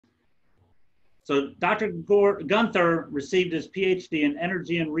So Dr. Gunther received his PhD in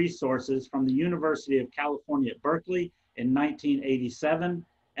energy and resources from the University of California at Berkeley in 1987,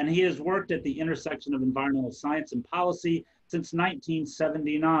 and he has worked at the intersection of environmental science and policy since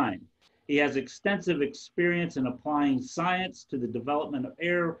 1979. He has extensive experience in applying science to the development of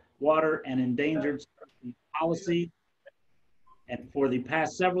air, water, and endangered species policy, and for the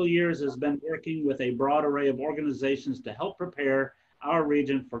past several years has been working with a broad array of organizations to help prepare our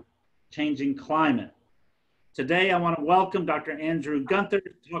region for changing climate. Today, I want to welcome Dr. Andrew Gunther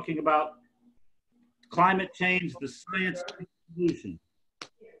talking about climate change, the science and solution.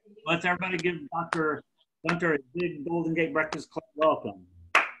 Let's everybody give Dr. Gunther a big Golden Gate Breakfast Club welcome.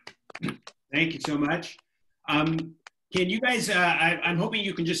 Thank you so much. Can you guys, I'm hoping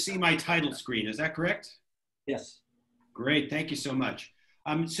you can just see my title screen. Is that correct? Yes. Great, thank you so much.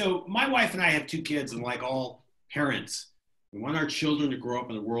 So my wife and I have two kids, and like all parents, we want our children to grow up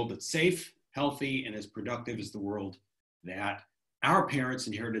in a world that's safe, healthy, and as productive as the world that our parents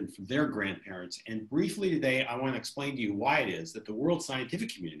inherited from their grandparents. And briefly today, I want to explain to you why it is that the world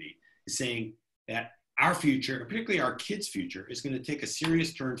scientific community is saying that our future, particularly our kids' future, is going to take a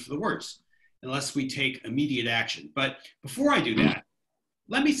serious turn for the worse unless we take immediate action. But before I do that,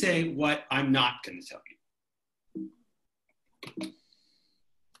 let me say what I'm not going to tell you.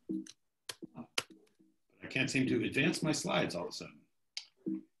 I can't seem to advance my slides all of a sudden.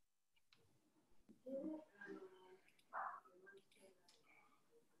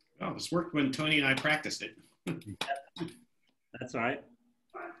 Oh, this worked when Tony and I practiced it. That's all right.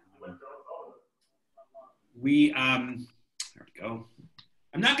 There we go.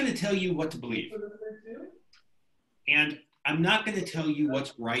 I'm not going to tell you what to believe. And I'm not going to tell you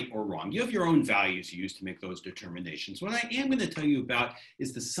what's right or wrong. You have your own values you use to make those determinations. What I am going to tell you about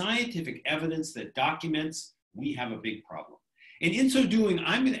is the scientific evidence that documents we have a big problem. And in so doing,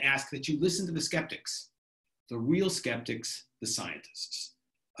 I'm going to ask that you listen to the skeptics, the real skeptics, the scientists.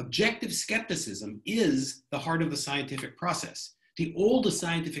 Objective skepticism is the heart of the scientific process. The oldest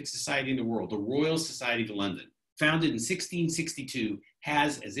scientific society in the world, the Royal Society of London, founded in 1662,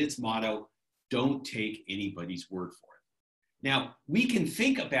 has as its motto, "Don't take anybody's word for it." Now, we can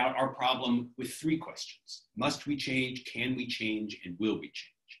think about our problem with three questions. Must we change? Can we change? And will we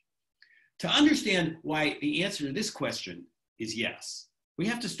change? To understand why the answer to this question is yes, we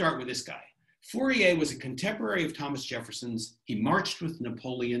have to start with this guy. Fourier was a contemporary of Thomas Jefferson's. He marched with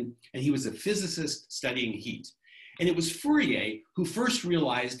Napoleon, and he was a physicist studying heat. And it was Fourier who first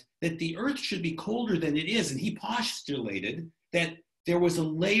realized that the Earth should be colder than it is, and he postulated that there was a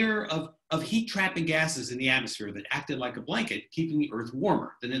layer of heat-trapping gases in the atmosphere that acted like a blanket, keeping the Earth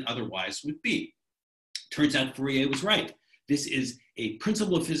warmer than it otherwise would be. Turns out Fourier was right. This is a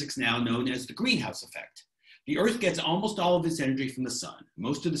principle of physics now known as the greenhouse effect. The Earth gets almost all of its energy from the sun.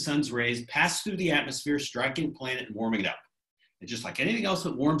 Most of the sun's rays pass through the atmosphere, striking the planet and warming it up. And just like anything else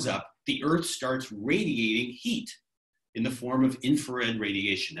that warms up, the Earth starts radiating heat in the form of infrared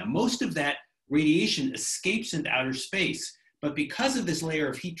radiation. Now, most of that radiation escapes into outer space, but because of this layer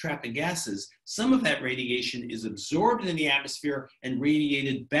of heat-trapping gases, some of that radiation is absorbed in the atmosphere and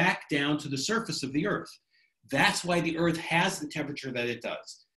radiated back down to the surface of the Earth. That's why the Earth has the temperature that it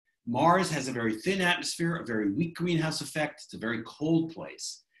does. Mars has a very thin atmosphere, a very weak greenhouse effect. It's a very cold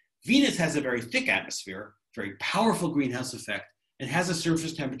place. Venus has a very thick atmosphere, very powerful greenhouse effect, and has a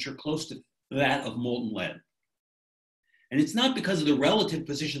surface temperature close to that of molten lead. And it's not because of the relative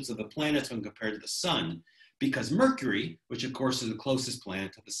positions of the planets when compared to the sun, because Mercury, which of course is the closest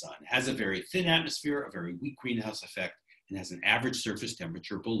planet to the sun, has a very thin atmosphere, a very weak greenhouse effect, and has an average surface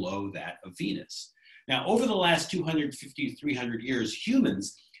temperature below that of Venus. Now, over the last 250 to 300 years,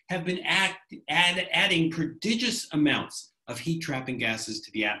 humans have been adding prodigious amounts of heat-trapping gases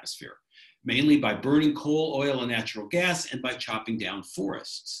to the atmosphere, mainly by burning coal, oil, and natural gas, and by chopping down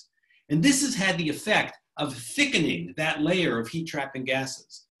forests. And this has had the effect of thickening that layer of heat-trapping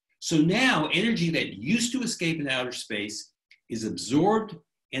gases. So now energy that used to escape in outer space is absorbed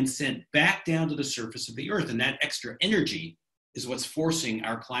and sent back down to the surface of the Earth. And that extra energy is what's forcing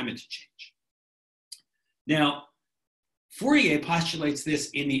our climate to change. Now, Fourier postulates this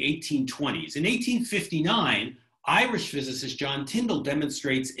in the 1820s. In 1859, Irish physicist John Tyndall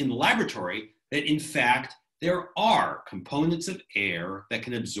demonstrates in the laboratory that, in fact, there are components of air that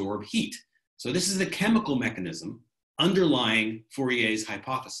can absorb heat. So this is the chemical mechanism underlying Fourier's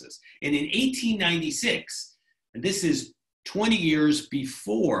hypothesis. And in 1896, and this is 20 years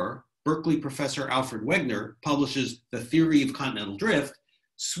before Berkeley professor Alfred Wegener publishes The Theory of Continental Drift,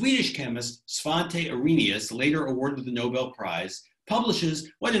 Swedish chemist Svante Arrhenius, later awarded the Nobel Prize,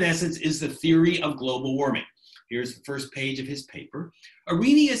 publishes what in essence is the theory of global warming. Here's the first page of his paper.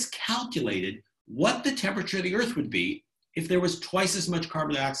 Arrhenius calculated what the temperature of the Earth would be if there was twice as much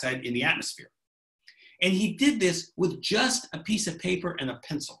carbon dioxide in the atmosphere. And he did this with just a piece of paper and a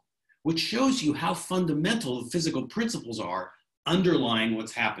pencil, which shows you how fundamental the physical principles are underlying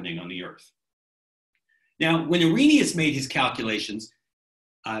what's happening on the Earth. Now, when Arrhenius made his calculations,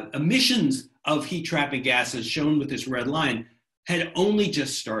 emissions of heat-trapping gases, shown with this red line, had only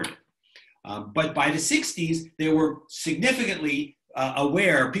just started. But by the 60s, they were significantly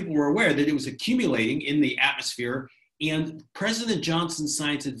people were aware that it was accumulating in the atmosphere, and President Johnson's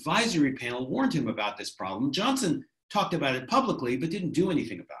Science Advisory Panel warned him about this problem. Johnson talked about it publicly, but didn't do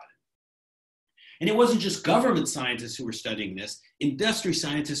anything about it. And it wasn't just government scientists who were studying this, industry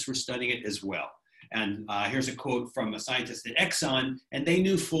scientists were studying it as well. And here's a quote from a scientist at Exxon, and they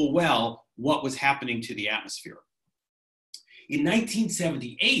knew full well what was happening to the atmosphere. In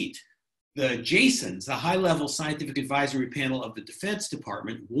 1978, the JASONs, the high-level scientific advisory panel of the Defense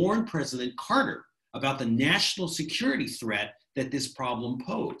Department, warned President Carter about the national security threat that this problem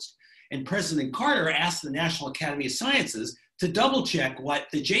posed. And President Carter asked the National Academy of Sciences to double-check what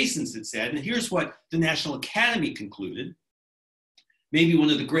the JASONs had said. And here's what the National Academy concluded, maybe one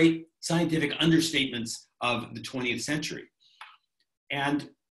of the great scientific understatements of the 20th century. And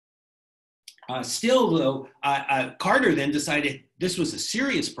still, though, Carter then decided this was a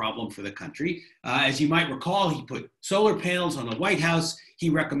serious problem for the country. As you might recall, he put solar panels on the White House. He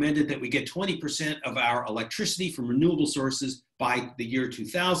recommended that we get 20% of our electricity from renewable sources by the year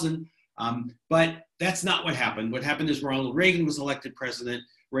 2000. But that's not what happened. What happened is Ronald Reagan was elected president.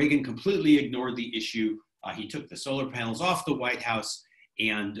 Reagan completely ignored the issue. He took the solar panels off the White House,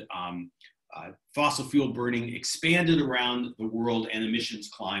 and fossil fuel burning expanded around the world and emissions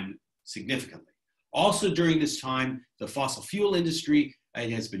climbed significantly. Also during this time, the fossil fuel industry, it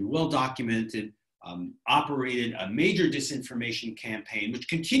has been well documented, operated a major disinformation campaign, which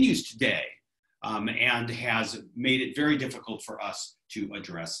continues today, and has made it very difficult for us to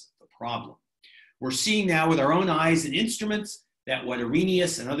address the problem. We're seeing now with our own eyes and instruments that what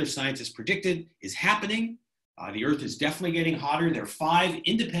Arrhenius and other scientists predicted is happening. The Earth is definitely getting hotter. There are 5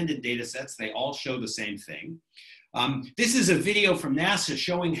 independent data sets. They all show the same thing. This is a video from NASA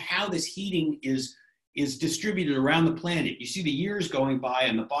showing how this heating is distributed around the planet. You see the years going by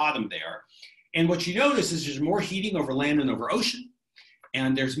on the bottom there. And what you notice is there's more heating over land and over ocean.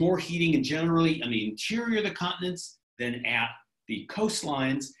 And there's more heating in generally on the interior of the continents than at the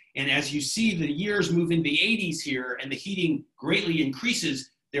coastlines. And as you see the years move into the 80s here and the heating greatly increases,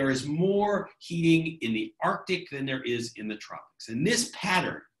 there is more heating in the Arctic than there is in the tropics. And this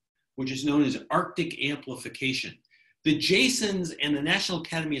pattern, which is known as Arctic amplification, the JASONs and the National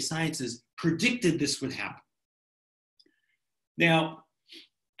Academy of Sciences predicted this would happen. Now,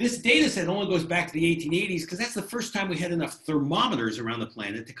 this data set only goes back to the 1880s because that's the first time we had enough thermometers around the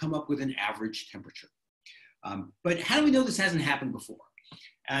planet to come up with an average temperature. But how do we know this hasn't happened before?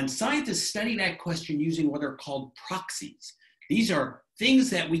 And scientists study that question using what are called proxies. These are things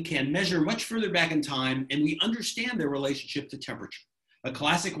that we can measure much further back in time, and we understand their relationship to temperature. A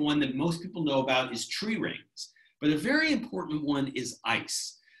classic one that most people know about is tree rings, but a very important one is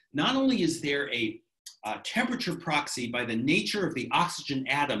ice. Not only is there a temperature proxy by the nature of the oxygen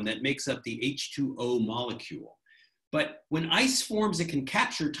atom that makes up the H2O molecule, but when ice forms, it can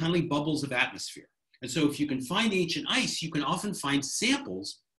capture tiny bubbles of atmosphere. And so if you can find ancient ice, you can often find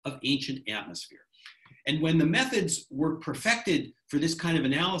samples of ancient atmosphere. And when the methods were perfected for this kind of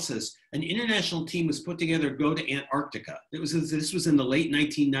analysis, an international team was put together to go to Antarctica. This was in the late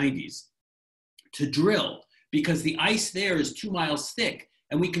 1990s to drill, because the ice there is 2 miles thick,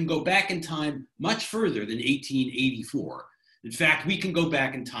 and we can go back in time much further than 1884. In fact, we can go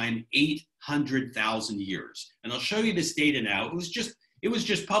back in time 800,000 years. And I'll show you this data now. It was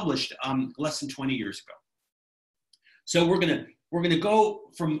just published less than 20 years ago. So we're gonna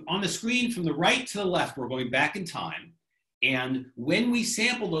go from on the screen from the right to the left. We're going back in time. And when we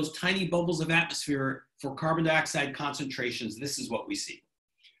sample those tiny bubbles of atmosphere for carbon dioxide concentrations, this is what we see.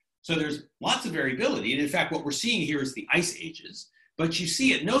 So there's lots of variability. And in fact, what we're seeing here is the ice ages. But you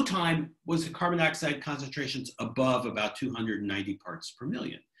see at no time was the carbon dioxide concentrations above about 290 parts per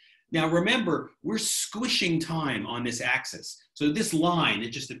million. Now remember, we're squishing time on this axis. So this line, it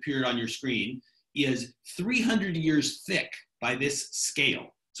just appeared on your screen, is 300 years thick by this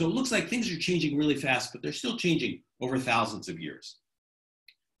scale. So it looks like things are changing really fast, but they're still changing over thousands of years.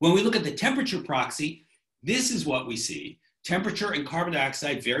 When we look at the temperature proxy, this is what we see. Temperature and carbon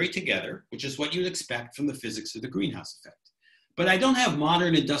dioxide vary together, which is what you'd expect from the physics of the greenhouse effect. But I don't have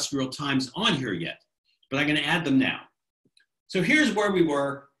modern industrial times on here yet, but I'm gonna add them now. So here's where we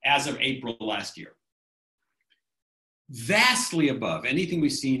were as of April last year. vastly above anything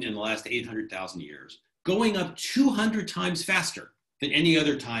we've seen in the last 800,000 years, going up 200 times faster than any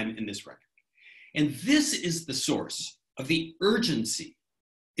other time in this record. And this is the source of the urgency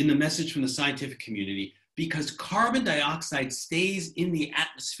in the message from the scientific community, because carbon dioxide stays in the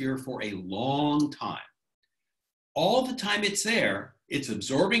atmosphere for a long time. All the time it's there, it's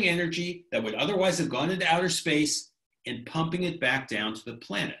absorbing energy that would otherwise have gone into outer space and pumping it back down to the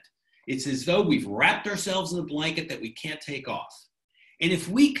planet. It's as though we've wrapped ourselves in a blanket that we can't take off. And if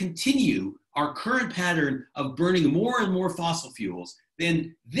we continue our current pattern of burning more and more fossil fuels,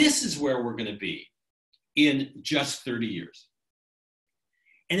 then this is where we're going to be in just 30 years.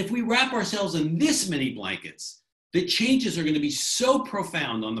 And if we wrap ourselves in this many blankets, the changes are going to be so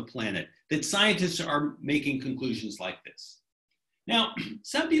profound on the planet that scientists are making conclusions like this. Now,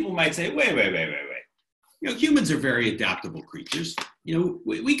 some people might say, wait. You know, humans are very adaptable creatures. You know,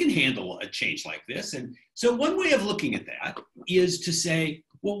 we can handle a change like this. And so one way of looking at that is to say,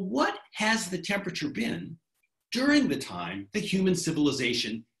 well, what has the temperature been during the time that human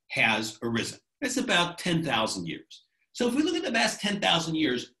civilization has arisen? That's about 10,000 years. So if we look at the past 10,000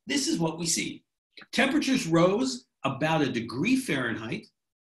 years, this is what we see. Temperatures rose about 1 degree Fahrenheit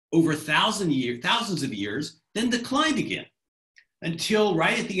over thousands of years, then declined again, until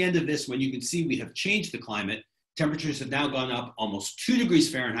right at the end of this, when you can see we have changed the climate. Temperatures have now gone up almost 2 degrees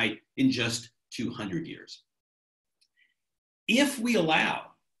Fahrenheit in just 200 years. If we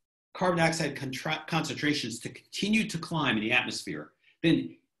allow carbon dioxide concentrations to continue to climb in the atmosphere,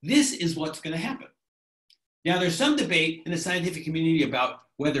 then this is what's going to happen. Now, there's some debate in the scientific community about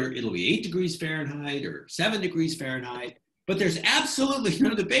whether it'll be 8 degrees Fahrenheit or 7 degrees Fahrenheit, but there's absolutely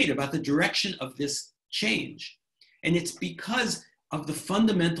no debate about the direction of this change. And it's because of the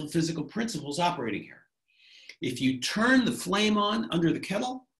fundamental physical principles operating here. If you turn the flame on under the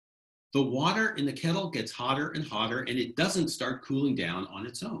kettle, the water in the kettle gets hotter and hotter, and it doesn't start cooling down on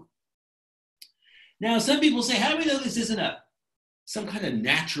its own. Now, some people say, how do we know this isn't some kind of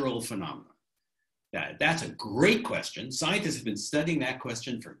natural phenomenon? That's a great question. Scientists have been studying that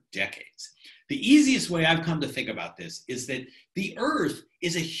question for decades. The easiest way I've come to think about this is that the Earth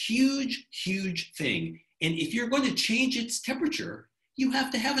is a huge, huge thing. And if you're going to change its temperature, you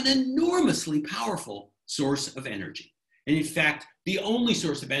have to have an enormously powerful source of energy. And in fact, the only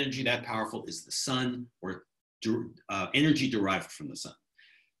source of energy that powerful is the sun, or energy derived from the sun.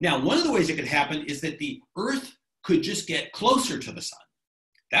 Now, one of the ways it could happen is that the Earth could just get closer to the sun.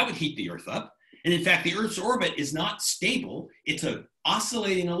 That would heat the Earth up. And in fact, the Earth's orbit is not stable. It's an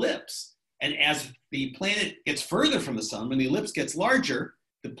oscillating ellipse. And as the planet gets further from the sun, when the ellipse gets larger,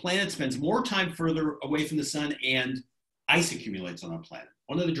 the planet spends more time further away from the sun and ice accumulates on our planet,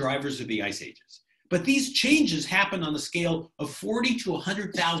 one of the drivers of the ice ages. But these changes happen on the scale of 40 to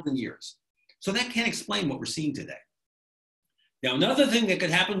 100,000 years. So that can't explain what we're seeing today. Now, another thing that could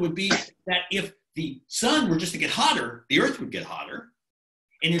happen would be that if the sun were just to get hotter, the Earth would get hotter.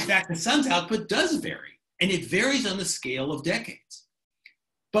 And in fact, the sun's output does vary, and it varies on the scale of decades.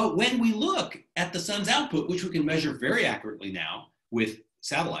 But when we look at the sun's output, which we can measure very accurately now with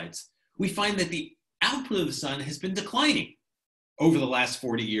satellites, we find that the output of the sun has been declining over the last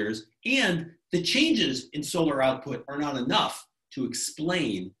 40 years, and the changes in solar output are not enough to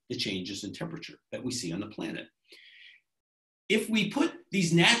explain the changes in temperature that we see on the planet. If we put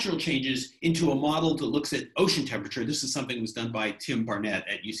these natural changes into a model that looks at ocean temperature, this is something that was done by Tim Barnett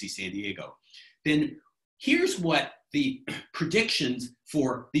at UC San Diego, then here's what the predictions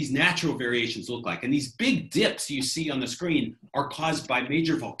for these natural variations look like. And these big dips you see on the screen are caused by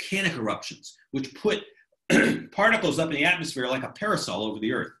major volcanic eruptions, which put particles up in the atmosphere like a parasol over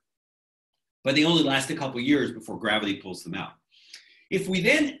the Earth. But they only last a couple of years before gravity pulls them out. If we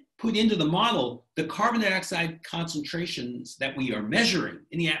then put into the model the carbon dioxide concentrations that we are measuring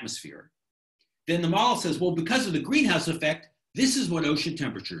in the atmosphere, then the model says, well, because of the greenhouse effect, this is what ocean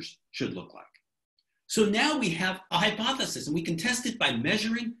temperatures should look like. So now we have a hypothesis, and we can test it by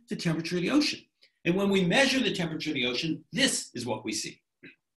measuring the temperature of the ocean. And when we measure the temperature of the ocean, this is what we see.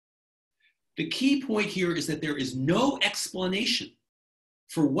 The key point here is that there is no explanation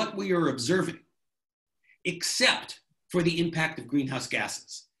for what we are observing, except for the impact of greenhouse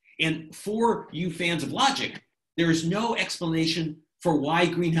gases. And for you fans of logic, there is no explanation for why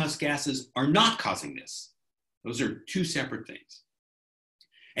greenhouse gases are not causing this. Those are two separate things.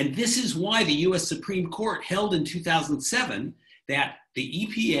 And this is why the US Supreme Court held in 2007 that the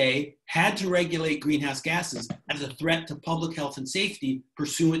EPA had to regulate greenhouse gases as a threat to public health and safety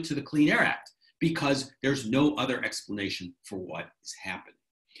pursuant to the Clean Air Act, because there's no other explanation for what is happening.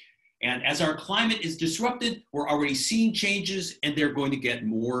 And as our climate is disrupted, we're already seeing changes, and they're going to get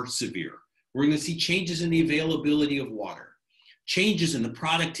more severe. We're going to see changes in the availability of water, changes in the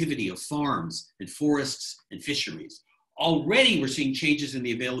productivity of farms and forests and fisheries. Already we're seeing changes in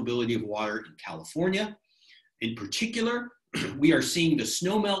the availability of water in California. In particular, we are seeing the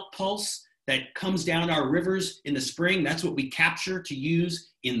snowmelt pulse that comes down our rivers in the spring. That's what we capture to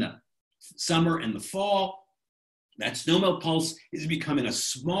use in the summer and the fall. That snowmelt pulse is becoming a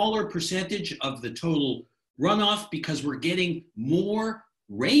smaller percentage of the total runoff because we're getting more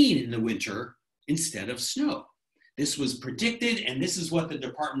rain in the winter instead of snow. This was predicted, and this is what the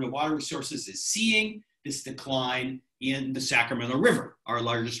Department of Water Resources is seeing, this decline in the Sacramento River, our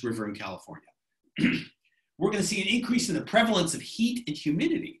largest river in California. We're going to see an increase in the prevalence of heat and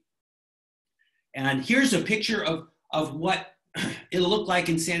humidity. And here's a picture of what it'll look like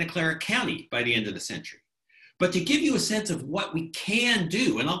in Santa Clara County by the end of the century. But to give you a sense of what we can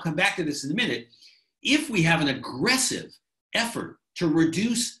do, and I'll come back to this in a minute, if we have an aggressive effort to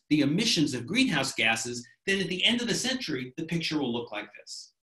reduce the emissions of greenhouse gases, then at the end of the century, the picture will look like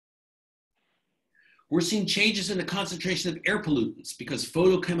this. We're seeing changes in the concentration of air pollutants because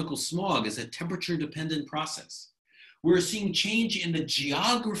photochemical smog is a temperature-dependent process. We're seeing change in the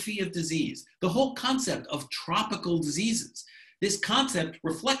geography of disease, the whole concept of tropical diseases. This concept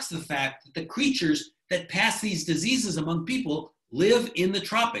reflects the fact that the creatures that pass these diseases among people live in the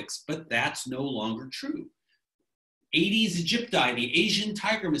tropics, but that's no longer true. Aedes aegypti, the Asian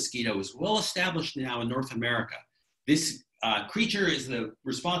tiger mosquito, is well established now in North America. This creature is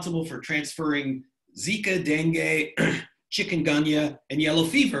responsible for transferring Zika, dengue, chikungunya, and yellow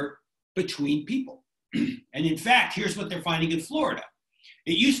fever between people. And in fact, here's what they're finding in Florida.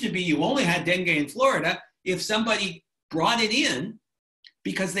 It used to be you only had dengue in Florida if somebody brought it in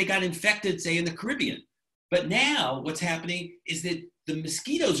because they got infected, say, in the Caribbean. But now what's happening is that the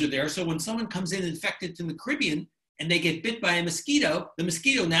mosquitoes are there. So when someone comes in infected in the Caribbean and they get bit by a mosquito, the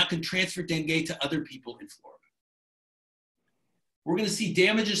mosquito now can transfer dengue to other people in Florida. We're going to see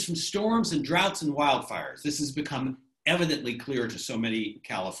damages from storms and droughts and wildfires. This has become evidently clear to so many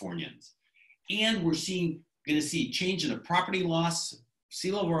Californians. And we're going to see change in the property loss,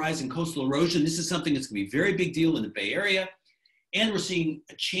 sea level rise, and coastal erosion. This is something that's going to be a very big deal in the Bay Area. And we're seeing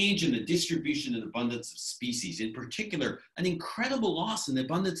a change in the distribution and abundance of species. In particular, an incredible loss in the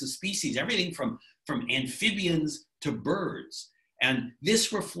abundance of species, everything from amphibians to birds. And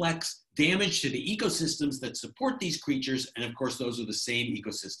this reflects damage to the ecosystems that support these creatures. And of course, those are the same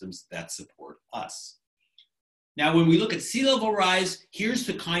ecosystems that support us. Now, when we look at sea level rise, here's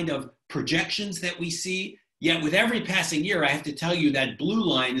the kind of projections that we see. Yet with every passing year, I have to tell you that blue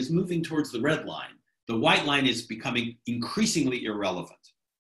line is moving towards the red line. The white line is becoming increasingly irrelevant.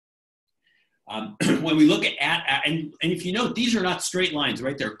 When we look at and if you note, these are not straight lines,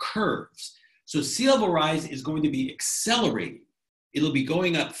 right? They're curves. So sea level rise is going to be accelerating. It'll be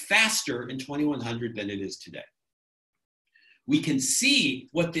going up faster in 2100 than it is today. We can see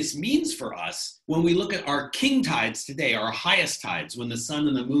what this means for us when we look at our king tides today, our highest tides, when the sun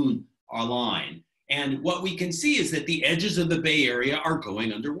and the moon are aligned. And what we can see is that the edges of the Bay Area are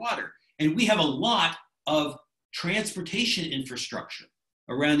going underwater. And we have a lot of transportation infrastructure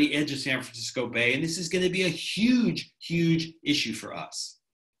around the edge of San Francisco Bay. And this is going to be a huge, huge issue for us.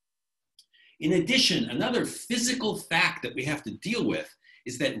 In addition, another physical fact that we have to deal with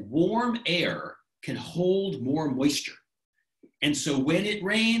is that warm air can hold more moisture. And so when it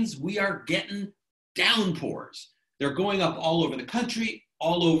rains, we are getting downpours. They're going up all over the country,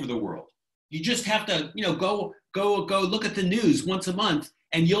 all over the world. You just have to, go look at the news once a month,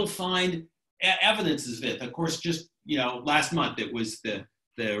 and you'll find evidences of it. Of course, just last month it was the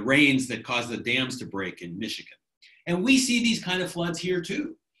rains that caused the dams to break in Michigan, and we see these kind of floods here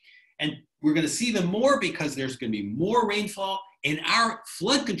too. And we're going to see them more because there's going to be more rainfall, and our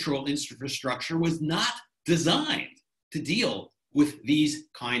flood control infrastructure was not designed to deal with these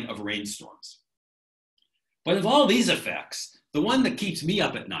kind of rainstorms. But of all these effects, the one that keeps me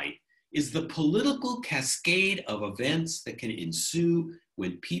up at night is the political cascade of events that can ensue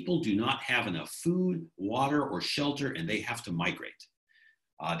when people do not have enough food, water, or shelter, and they have to migrate.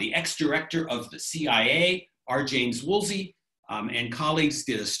 The ex-director of the CIA, R. James Woolsey, and colleagues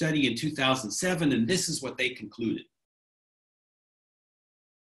did a study in 2007, and this is what they concluded.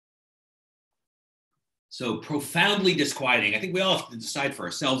 So profoundly disquieting. I think we all have to decide for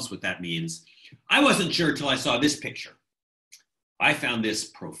ourselves what that means. I wasn't sure until I saw this picture. I found this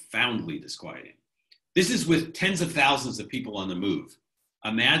profoundly disquieting. This is with tens of thousands of people on the move.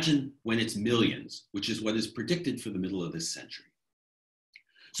 Imagine when it's millions, which is what is predicted for the middle of this century.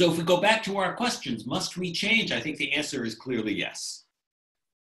 So if we go back to our questions, must we change? I think the answer is clearly yes.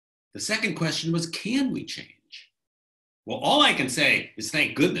 The second question was, can we change? Well, all I can say is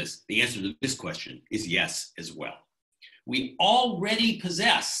thank goodness the answer to this question is yes as well. We already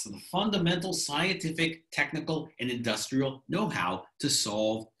possess the fundamental scientific, technical, and industrial know-how to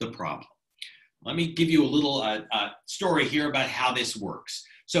solve the problem. Let me give you a little story here about how this works.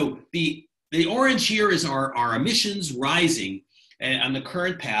 So the orange here is our emissions rising on the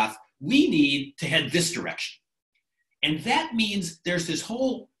current path. We need to head this direction. And that means there's this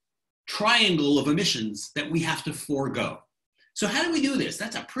whole triangle of emissions that we have to forego. So how do we do this?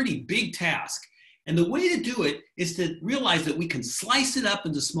 That's a pretty big task. And the way to do it is to realize that we can slice it up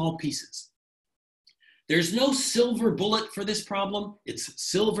into small pieces. There's no silver bullet for this problem. It's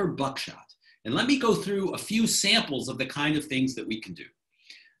silver buckshot. And let me go through a few samples of the kind of things that we can do.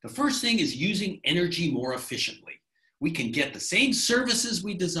 The first thing is using energy more efficiently. We can get the same services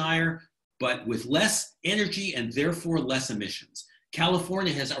we desire, but with less energy and therefore less emissions.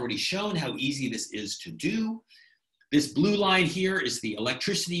 California has already shown how easy this is to do. This blue line here is the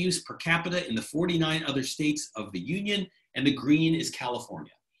electricity use per capita in the 49 other states of the Union, and the green is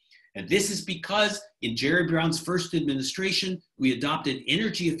California. And this is because in Jerry Brown's first administration, we adopted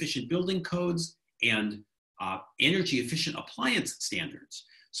energy efficient building codes and energy efficient appliance standards.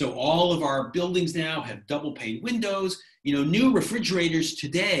 So all of our buildings now have double pane windows. You know, new refrigerators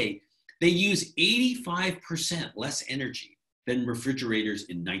today, they use 85% less energy than refrigerators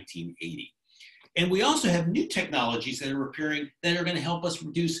in 1980. And we also have new technologies that are appearing that are going to help us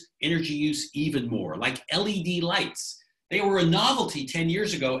reduce energy use even more, like LED lights. They were a novelty 10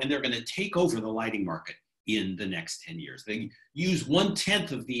 years ago, and they're going to take over the lighting market in the next 10 years. They use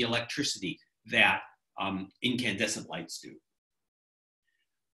 1/10 of the electricity that incandescent lights do.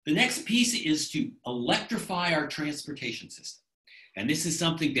 The next piece is to electrify our transportation system. And this is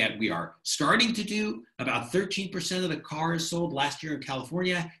something that we are starting to do. About 13% of the cars sold last year in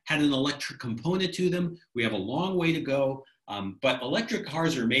California had an electric component to them. We have a long way to go, but electric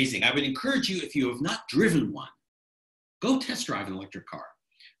cars are amazing. I would encourage you, if you have not driven one, go test drive an electric car.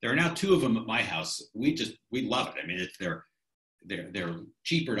 There are now 2 of them at my house. We love it. I mean, they're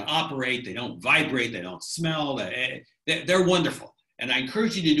cheaper to operate. They don't vibrate. They don't smell. They're wonderful. And I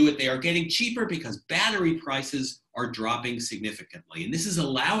encourage you to do it. They are getting cheaper because battery prices are dropping significantly. And this is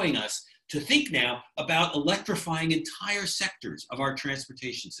allowing us to think now about electrifying entire sectors of our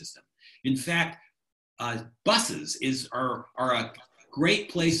transportation system. In fact, buses are a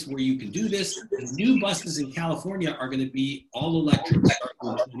great place where you can do this. The new buses in California are going to be all electric starting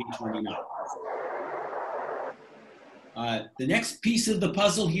in 2029. The next piece of the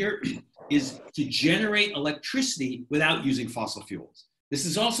puzzle here is to generate electricity without using fossil fuels. This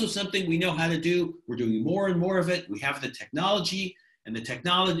is also something we know how to do. We're doing more and more of it. We have the technology, and the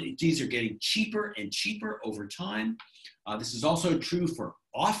technologies are getting cheaper and cheaper over time. This is also true for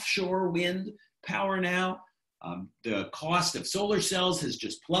offshore wind power now. The cost of solar cells has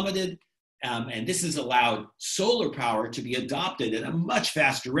just plummeted, and this has allowed solar power to be adopted at a much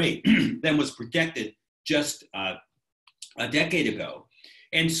faster rate than was projected just a decade ago.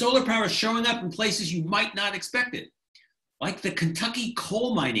 And solar power is showing up in places you might not expect it, like the Kentucky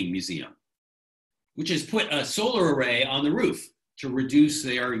Coal Mining Museum, which has put a solar array on the roof to reduce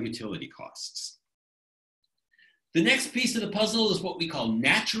their utility costs. The next piece of the puzzle is what we call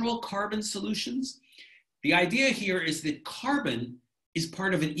natural carbon solutions. The idea here is that carbon is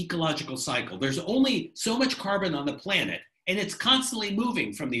part of an ecological cycle. There's only so much carbon on the planet, and it's constantly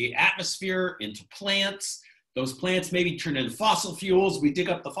moving from the atmosphere into plants. Those plants maybe turn into fossil fuels. We dig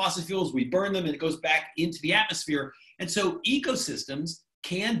up the fossil fuels, we burn them, and it goes back into the atmosphere. And so ecosystems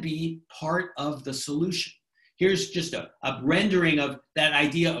can be part of the solution. Here's just a rendering of that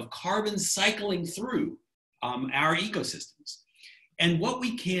idea of carbon cycling through our ecosystems. And what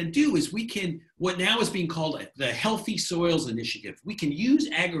we can do is what now is being called the Healthy Soils Initiative. We can use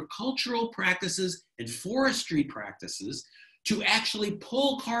agricultural practices and forestry practices to actually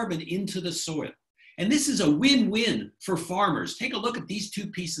pull carbon into the soil. And this is a win-win for farmers. Take a look at these 2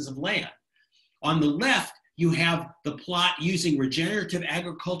 pieces of land. On the left, you have the plot using regenerative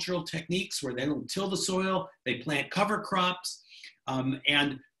agricultural techniques where they don't till the soil, they plant cover crops,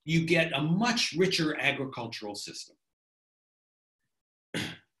 and you get a much richer agricultural system.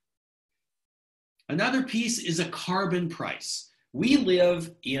 Another piece is a carbon price. We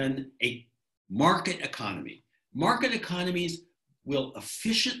live in a market economy. Market economies will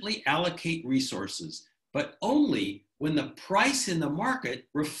efficiently allocate resources, but only when the price in the market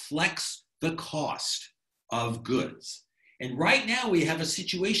reflects the cost of goods. And right now we have a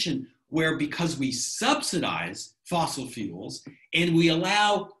situation where, because we subsidize fossil fuels and we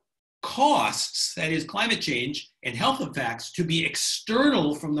allow costs, that is climate change and health impacts, to be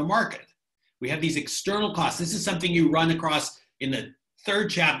external from the market, We have these external costs. This is something you run across in the third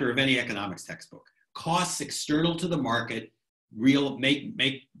chapter of any economics textbook. Costs external to the market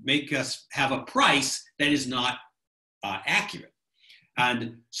make us have a price that is not accurate.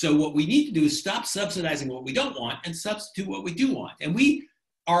 And so what we need to do is stop subsidizing what we don't want and substitute what we do want. And we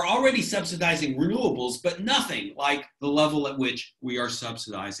are already subsidizing renewables, but nothing like the level at which we are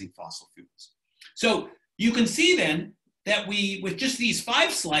subsidizing fossil fuels. So you can see then that with just these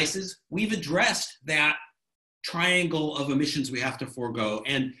 5 slices, we've addressed that triangle of emissions we have to forego.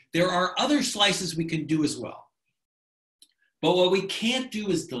 And there are other slices we can do as well. But what we can't do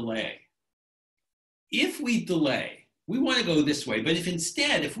is delay. If we delay, we want to go this way. But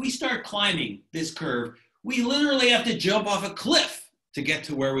if we start climbing this curve, we literally have to jump off a cliff to get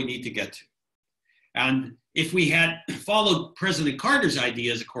to where we need to get to. And if we had followed President Carter's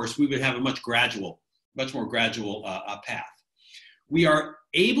ideas, of course, we would have a much more gradual path. We are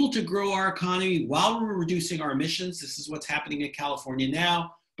able to grow our economy while we're reducing our emissions. This is what's happening in California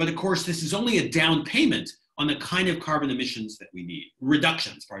now. But of course, this is only a down payment on the kind of carbon emissions that we need,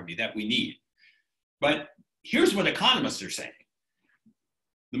 reductions, that we need. But here's what economists are saying.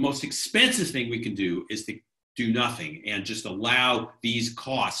 The most expensive thing we can do is to do nothing and just allow these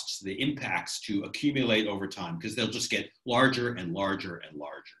costs, the impacts, to accumulate over time, because they'll just get larger and larger and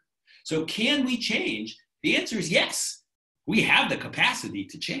larger. So can we change? The answer is yes. We have the capacity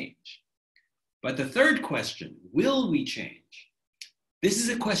to change. But the third question, will we change? This is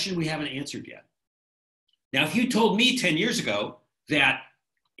a question we haven't answered yet. Now, if you told me 10 years ago that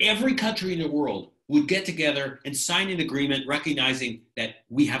every country in the world would get together and sign an agreement recognizing that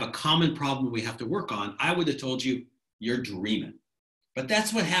we have a common problem we have to work on, I would have told you, you're dreaming. But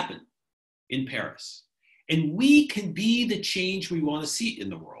that's what happened in Paris. And we can be the change we want to see in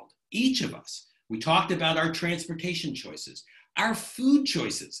the world, each of us. We talked about our transportation choices. Our food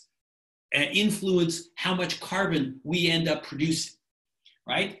choices influence how much carbon we end up producing,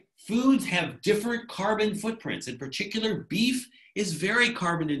 right? Foods have different carbon footprints. In particular, beef is very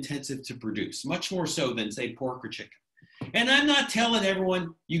carbon intensive to produce, much more so than, say, pork or chicken. And I'm not telling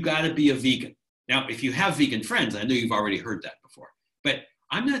everyone you got to be a vegan. Now, if you have vegan friends, I know you've already heard that before, but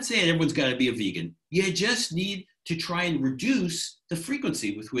I'm not saying everyone's got to be a vegan. You just need to try and reduce the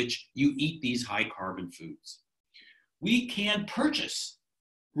frequency with which you eat these high carbon foods. We can purchase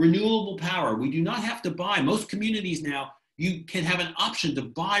renewable power. We do not have to buy. Most communities now, you can have an option to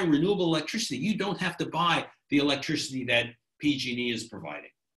buy renewable electricity. You don't have to buy the electricity that PG&E is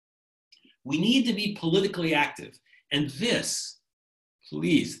providing. We need to be politically active. And this,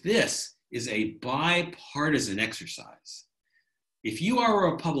 please, this is a bipartisan exercise. If you are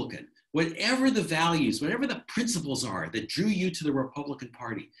a Republican, whatever the values, whatever the principles are that drew you to the Republican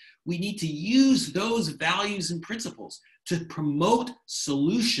Party, we need to use those values and principles to promote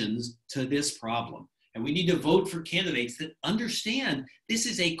solutions to this problem. And we need to vote for candidates that understand this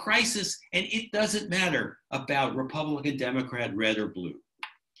is a crisis and it doesn't matter about Republican, Democrat, red, or blue.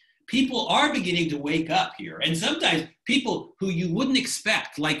 People are beginning to wake up here. And sometimes people who you wouldn't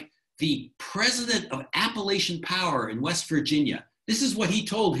expect, like the president of Appalachian Power in West Virginia, this is what he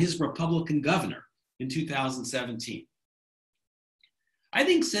told his Republican governor in 2017. I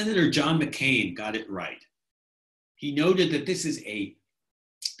think Senator John McCain got it right. He noted that this is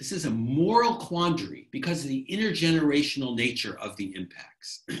a moral quandary because of the intergenerational nature of the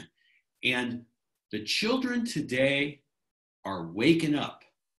impacts. And the children today are waking up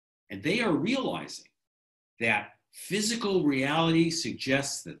and they are realizing that physical reality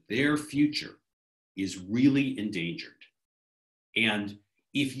suggests that their future is really endangered. And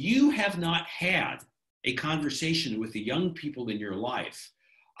if you have not had a conversation with the young people in your life,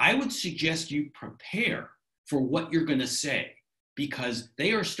 I would suggest you prepare for what you're going to say, because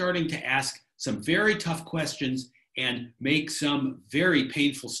they are starting to ask some very tough questions and make some very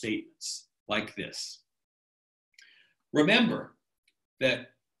painful statements like this. Remember that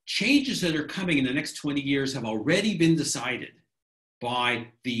changes that are coming in the next 20 years have already been decided by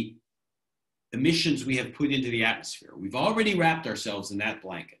the emissions we have put into the atmosphere. We've already wrapped ourselves in that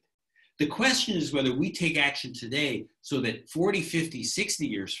blanket. The question is whether we take action today so that 40, 50, 60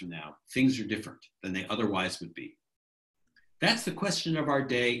 years from now, things are different than they otherwise would be. That's the question of our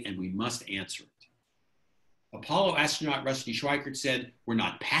day, and we must answer it. Apollo astronaut Rusty Schweickart said, "We're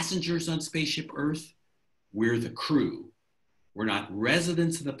not passengers on spaceship Earth, we're the crew. We're not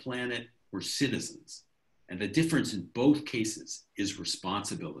residents of the planet, we're citizens. And the difference in both cases is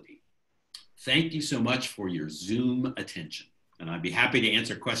responsibility." Thank you so much for your Zoom attention. And I'd be happy to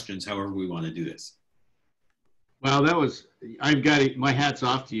answer questions however we want to do this. Well, I've got it, my hat's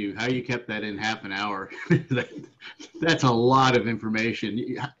off to you, how you kept that in half an hour. That's a lot of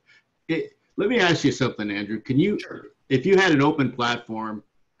information. Let me ask you something, Andrew. Can you, Sure. if you had an open platform,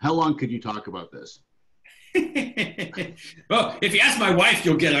 how long could you talk about this? Well, if you ask my wife,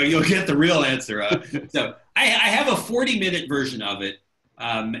 you'll get the real answer. So I have a 40-minute version of it,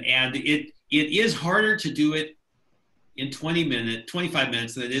 and it is harder to do it in 25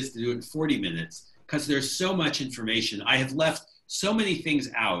 minutes than it is to do it in 40 minutes because there's so much information. I have left so many things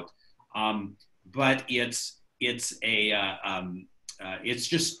out, but it's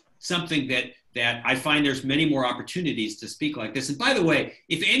just something that I find there's many more opportunities to speak like this. And by the way,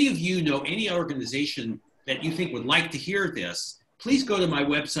 if any of you know any organization that you think would like to hear this, please go to my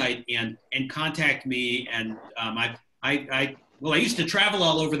website and contact me. And I used to travel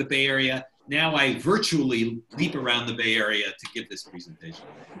all over the Bay Area. Now I virtually leap around the Bay Area to give this presentation.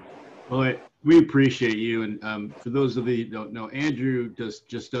 Well, we appreciate you. And for those of you who don't know, Andrew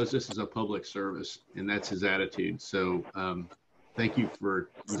just does this as a public service, and that's his attitude. So thank you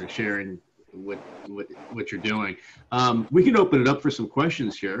for sharing what you're doing. We can open it up for some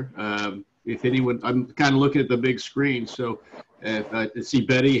questions here. If anyone, I'm kind of looking at the big screen, so if I see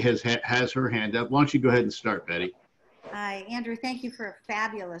Betty has her hand up. Why don't you go ahead and start, Betty? Hi, Andrew. Thank you for a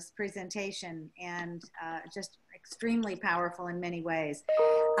fabulous presentation and just extremely powerful in many ways.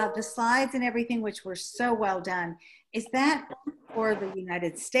 The slides and everything, which were so well done, is that for the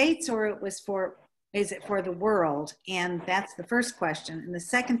United States or is it for the world? And that's the first question. And the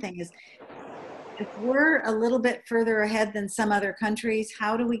second thing is, if we're a little bit further ahead than some other countries,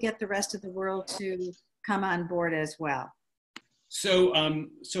 how do we get the rest of the world to come on board as well? So,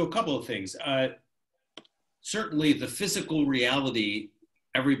 so a couple of things. Certainly the physical reality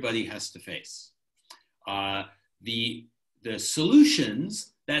everybody has to face. The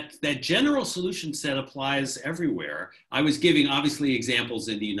solutions, that general solution set applies everywhere. I was giving obviously examples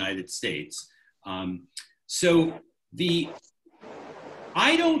in the United States.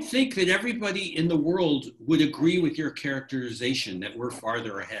 I don't think that everybody in the world would agree with your characterization that we're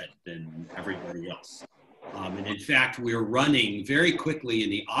farther ahead than everybody else. And in fact, we're running very quickly in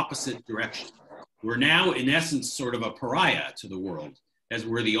the opposite direction. We're now, in essence, sort of a pariah to the world, as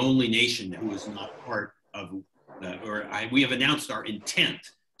we're the only nation who is not part of we have announced our intent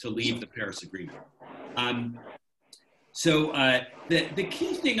to leave the Paris Agreement. The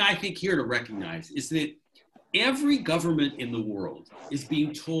key thing I think here to recognize is that every government in the world is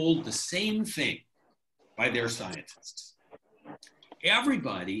being told the same thing by their scientists.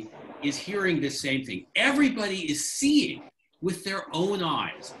 Everybody is hearing the same thing. Everybody is seeing with their own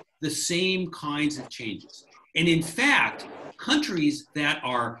eyes the same kinds of changes. And in fact, countries that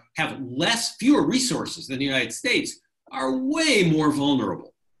have fewer resources than the United States are way more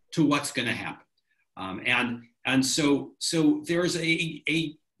vulnerable to what's going to happen. So there's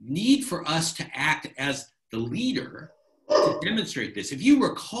a need for us to act as the leader to demonstrate this. If you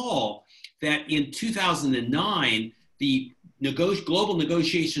recall that in 2009, the global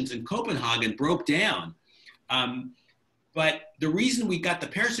negotiations in Copenhagen broke down. But the reason we got the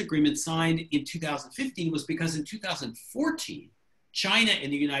Paris Agreement signed in 2015 was because in 2014, China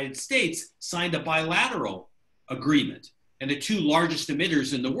and the United States signed a bilateral agreement. And the two largest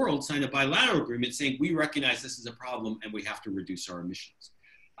emitters in the world signed a bilateral agreement saying, we recognize this is a problem and we have to reduce our emissions.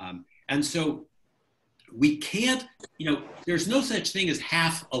 And so we can't, there's no such thing as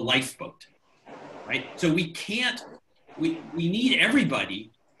half a lifeboat, right? So we need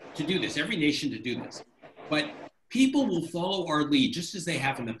everybody to do this, every nation to do this. But people will follow our lead just as they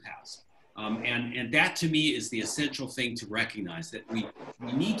have in the past. And that to me is the essential thing to recognize, that we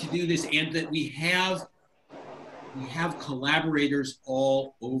need to do this, and that we have collaborators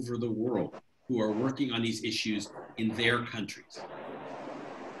all over the world who are working on these issues in their countries.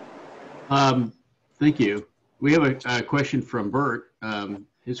 Thank you. We have a question from Bert.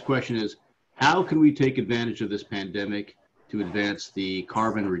 His question is, how can we take advantage of this pandemic to advance the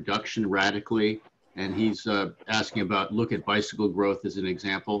carbon reduction radically? And he's asking about, look at bicycle growth as an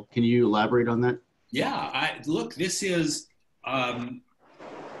example. Can you elaborate on that? Yeah, look, this is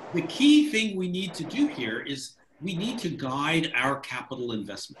the key thing we need to do here is we need to guide our capital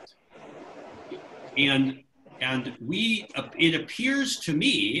investment. And it appears to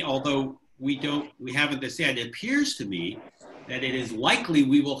me, although we haven't decided, it appears to me that it is likely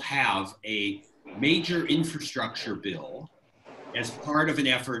we will have a major infrastructure bill as part of an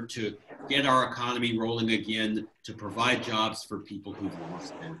effort to get our economy rolling again, to provide jobs for people who've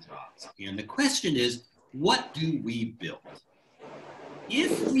lost their jobs. And the question is, what do we build?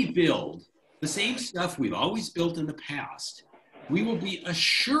 If we build the same stuff we've always built in the past, we will be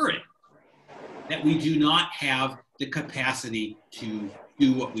assuring that we do not have the capacity to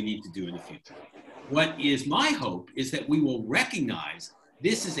do what we need to do in the future. What is my hope is that we will recognize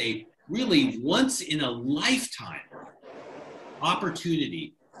this is a really once in a lifetime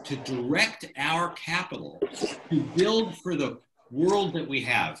opportunity to direct our capital to build for the world that we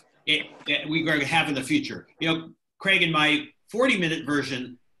have, that we're going to have in the future. You know, Craig, in my 40-minute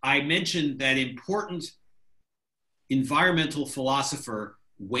version, I mentioned that important environmental philosopher,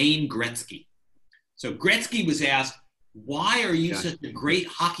 Wayne Gretzky. So Gretzky was asked, why are you such a great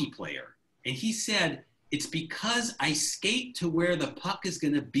hockey player? And he said, it's because I skate to where the puck is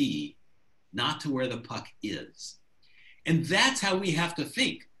going to be, not to where the puck is. And that's how we have to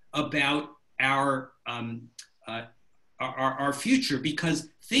think about our future, because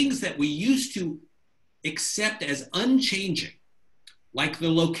things that we used to accept as unchanging, like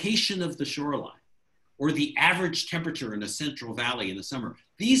the location of the shoreline or the average temperature in the Central Valley in the summer,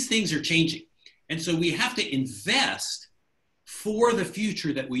 these things are changing. And so we have to invest for the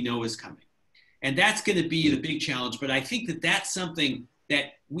future that we know is coming. And that's going to be the big challenge. But I think that that's something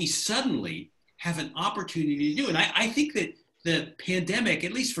that we suddenly have an opportunity to do. And I think that the pandemic,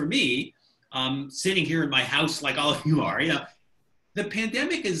 at least for me, sitting here in my house like all of you are, you know, the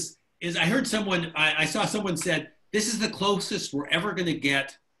pandemic is I heard someone, I saw someone said, this is the closest we're ever going to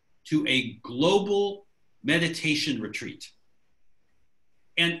get to a global meditation retreat.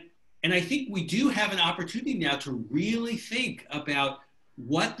 And I think we do have an opportunity now to really think about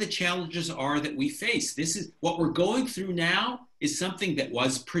what the challenges are that we face. This is what we're going through now is something that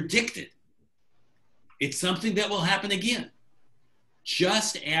was predicted. It's something that will happen again,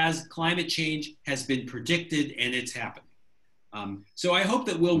 just as climate change has been predicted and it's happening. So I hope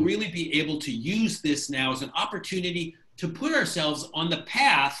that we'll really be able to use this now as an opportunity to put ourselves on the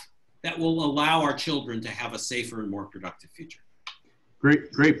path that will allow our children to have a safer and more productive future.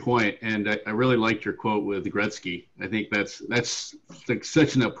 Great point. And I really liked your quote with Gretzky. I think that's like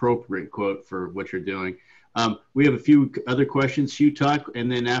such an appropriate quote for what you're doing. We have a few other questions. You talk,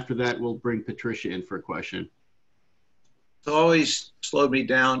 and then after that, we'll bring Patricia in for a question. What's always slowed me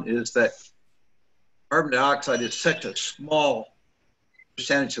down is that carbon dioxide is such a small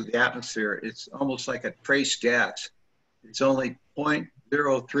percentage of the atmosphere. It's almost like a trace gas. It's only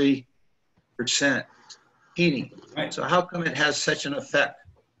 0.03% heating. Right. So how come it has such an effect?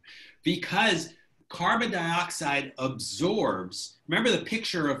 Because carbon dioxide absorbs, remember the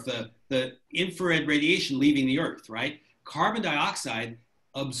picture of the infrared radiation leaving the earth, right? Carbon dioxide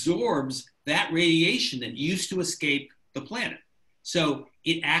absorbs that radiation that used to escape the planet. So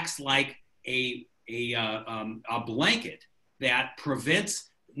it acts like a blanket that prevents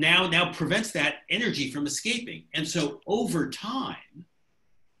that energy from escaping. And so over time,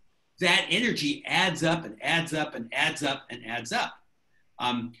 that energy adds up and adds up and adds up and adds up.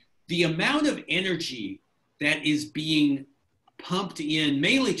 The amount of energy that is being pumped in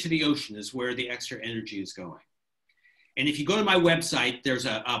mainly to the ocean is where the extra energy is going. And if you go to my website, there's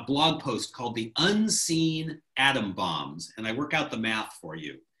a blog post called The Unseen Atom Bombs, and I work out the math for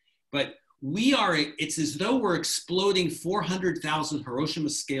you. But it's as though we're exploding 400,000 Hiroshima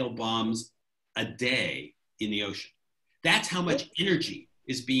scale bombs a day in the ocean. That's how much energy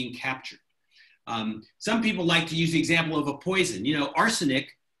is being captured. Some people like to use the example of a poison. You know,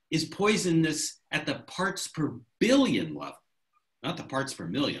 arsenic is poisonous at the parts per billion level, not the parts per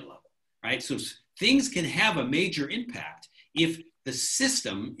million level, right? So things can have a major impact if the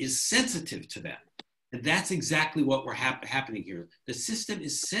system is sensitive to them. And that's exactly what we're happening here. The system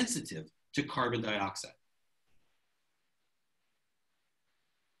is sensitive to carbon dioxide.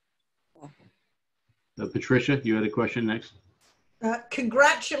 Patricia, you had a question next?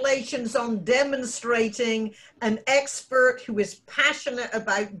 Congratulations on demonstrating an expert who is passionate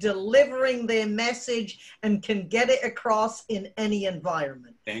about delivering their message and can get it across in any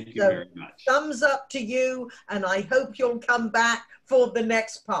environment. Thank you very much. Thumbs up to you, and I hope you'll come back for the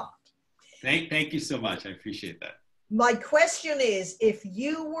next part. Thank you so much. I appreciate that. My question is, if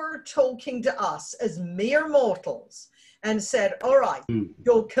you were talking to us as mere mortals and said, all right,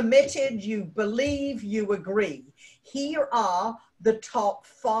 you're committed, you believe, you agree, here are the top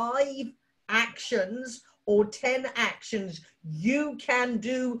 5 actions or 10 actions you can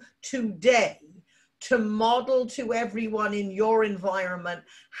do today to model to everyone in your environment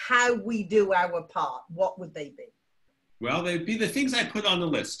how we do our part, what would they be? Well, they'd be the things I put on the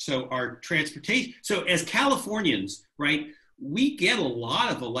list. So our transportation, so as Californians, right, we get a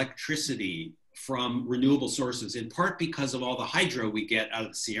lot of electricity from renewable sources, in part because of all the hydro we get out of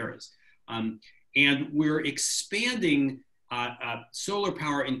the Sierras. And we're expanding solar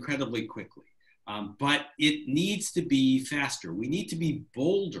power incredibly quickly, but it needs to be faster. We need to be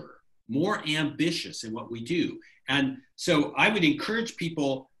bolder, more ambitious in what we do. And so I would encourage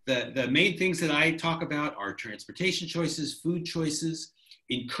people, the main things that I talk about are transportation choices, food choices,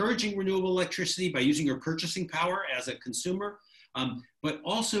 encouraging renewable electricity by using your purchasing power as a consumer, but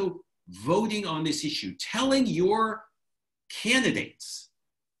also voting on this issue, telling your candidates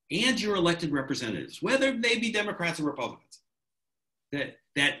and your elected representatives, whether they be Democrats or Republicans,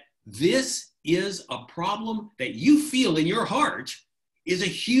 that this is a problem that you feel in your heart is a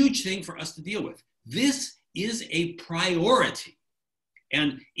huge thing for us to deal with. This is a priority.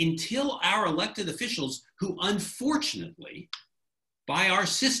 And until our elected officials, who unfortunately, by our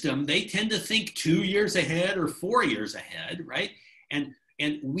system, they tend to think 2 years ahead or 4 years ahead, right? And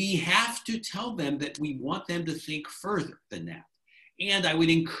we have to tell them that we want them to think further than that. And I would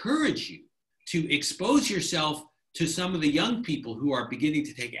encourage you to expose yourself to some of the young people who are beginning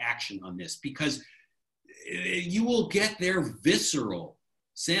to take action on this, because you will get their visceral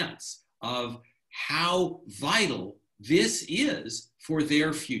sense of how vital this is for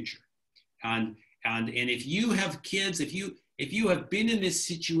their future. And if you have kids, if you have been in this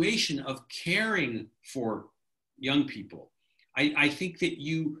situation of caring for young people, I think that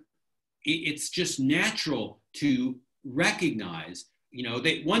it's just natural to recognize,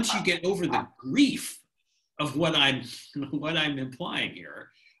 that once you get over the grief of what I'm implying here,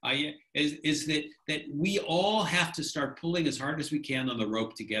 is that we all have to start pulling as hard as we can on the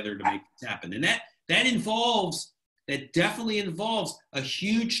rope together to make this happen. And that definitely involves a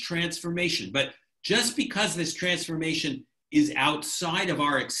huge transformation. But just because this transformation is outside of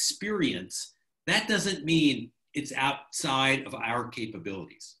our experience, that doesn't mean it's outside of our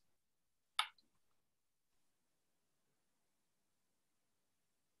capabilities.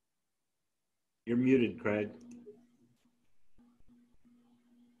 You're muted, Craig.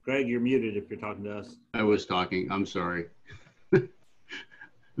 Greg, you're muted if you're talking to us. I was talking. I'm sorry.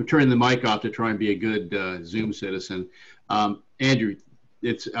 I'm turning the mic off to try and be a good Zoom citizen. Andrew,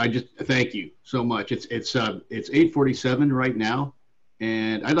 I just thank you so much. It's 8:47 right now,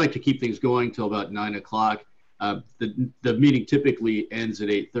 and I'd like to keep things going till about 9 o'clock. The meeting typically ends at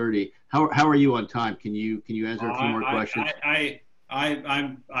 8:30. How are you on time? Can you answer a few more questions?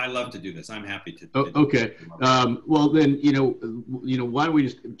 I love to do this. I'm happy to. Okay. Well then, why don't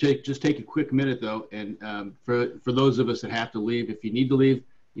we just take a quick minute though, and for those of us that have to leave, if you need to leave,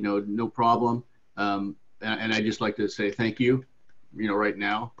 no problem. And I just like to say thank you, right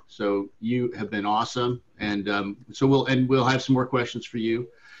now. So you have been awesome, and so we'll have some more questions for you.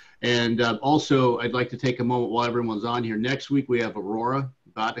 And also, I'd like to take a moment while everyone's on here. Next week we have Aurora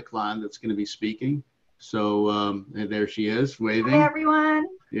Bataclan that's going to be speaking. So and there she is, waving. Hi, everyone.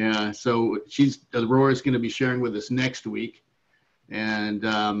 Yeah, so Aurora's going to be sharing with us next week. And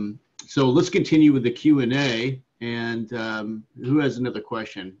so let's continue with the Q&A. And who has another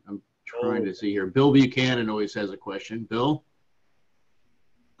question? I'm trying to see here. Bill Buchanan always has a question. Bill?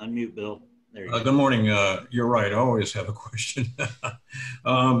 Unmute, Bill. There you go. Good morning. You're right. I always have a question.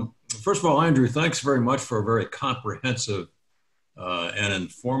 First of all, Andrew, thanks very much for a very comprehensive and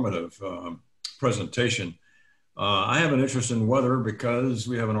informative presentation. I have an interest in weather because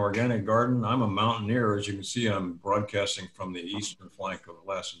we have an organic garden. I'm a mountaineer. As you can see, I'm broadcasting from the eastern flank of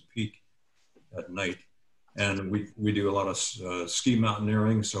Lassen Peak at night. And we do a lot of ski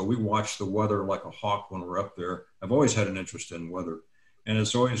mountaineering. So we watch the weather like a hawk when we're up there. I've always had an interest in weather. And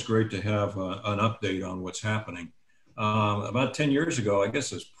it's always great to have an update on what's happening. About 10 years ago, I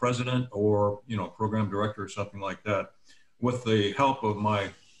guess as president or, program director or something like that, with the help of my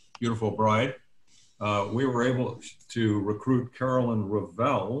beautiful bride, we were able to recruit Carolyn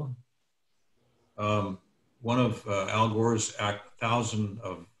Ravel, one of Al Gore's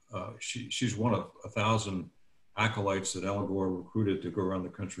she's one of 1,000 acolytes that Al Gore recruited to go around the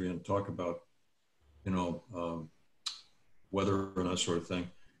country and talk about, weather and that sort of thing.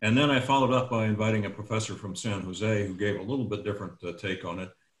 And then I followed up by inviting a professor from San Jose who gave a little bit different take on it.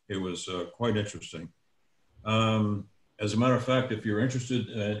 It was quite interesting. As a matter of fact, if you're interested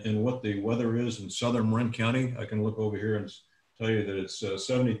in what the weather is in southern Marin County, I can look over here and tell you that it's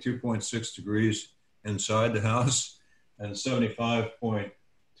 72.6 degrees inside the house and 75.2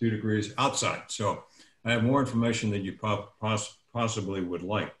 degrees outside. So I have more information than you possibly would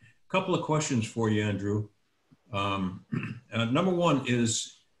like. A couple of questions for you, Andrew. Number one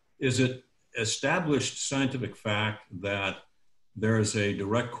is it established scientific fact that there is a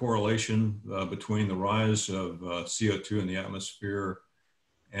direct correlation between the rise of CO2 in the atmosphere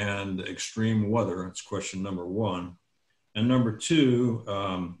and extreme weather? That's question number one. And number two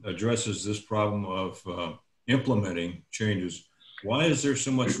addresses this problem of implementing changes. Why is there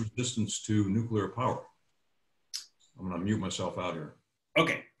so much resistance to nuclear power? I'm going to mute myself out here.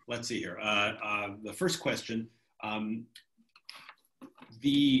 Okay, let's see here. The first question,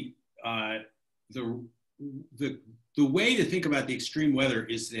 the the way to think about the extreme weather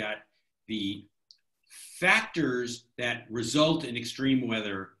is that the factors that result in extreme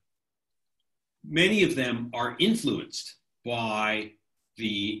weather, many of them are influenced by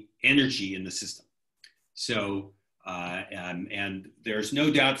the energy in the system. So, and there's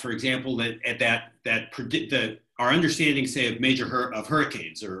no doubt, for example, that our understanding, say, of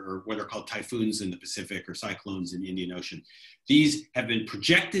hurricanes or what are called typhoons in the Pacific or cyclones in the Indian Ocean, these have been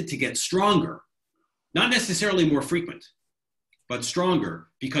projected to get stronger, not necessarily more frequent, but stronger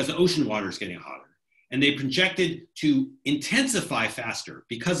because the ocean water is getting hotter. And they projected to intensify faster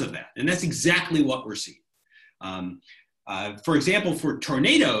because of that. And that's exactly what we're seeing. For example, for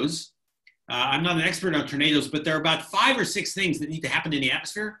tornadoes, I'm not an expert on tornadoes, but there are about 5 or 6 things that need to happen in the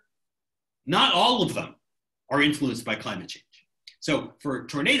atmosphere. Not all of them are influenced by climate change. So for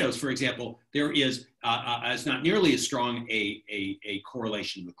tornadoes, for example, there is not nearly as strong a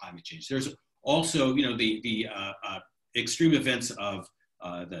correlation with climate change. There's also, the extreme events of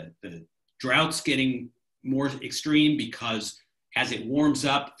the droughts getting more extreme because as it warms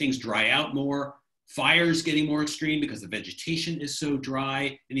up, things dry out more. Fires getting more extreme because the vegetation is so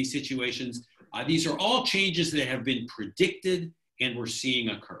dry in these situations. These are all changes that have been predicted and we're seeing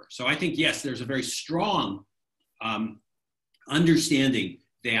occur. So I think, yes, there's a very strong understanding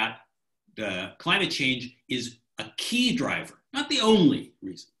that the climate change is a key driver, not the only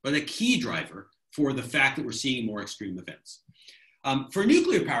reason, but a key driver for the fact that we're seeing more extreme events. For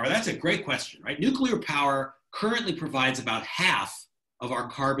nuclear power, that's a great question, right? Nuclear power currently provides about half of our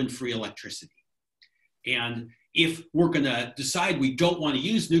carbon-free electricity. And if we're going to decide we don't want to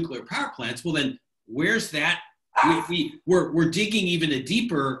use nuclear power plants, well, then where's that? We're digging even a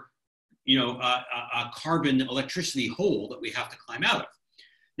deeper, a carbon electricity hole that we have to climb out of.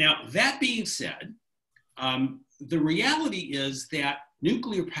 Now, that being said, the reality is that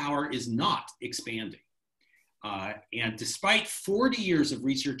nuclear power is not expanding. And despite 40 years of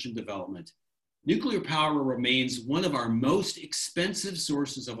research and development, nuclear power remains one of our most expensive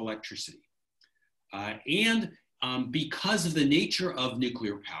sources of electricity. And because of the nature of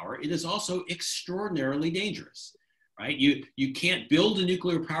nuclear power, it is also extraordinarily dangerous, right? You can't build a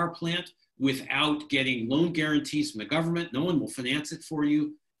nuclear power plant without getting loan guarantees from the government. No one will finance it for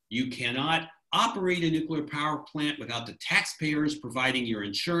you. You cannot operate a nuclear power plant without the taxpayers providing your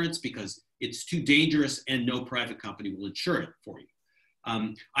insurance because it's too dangerous and no private company will insure it for you.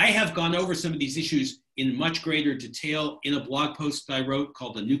 I have gone over some of these issues in much greater detail in a blog post that I wrote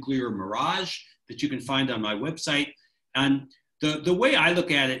called The Nuclear Mirage that you can find on my website. And the way I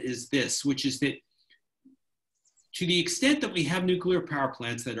look at it is this, which is that to the extent that we have nuclear power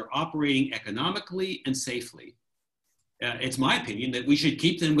plants that are operating economically and safely, it's my opinion that we should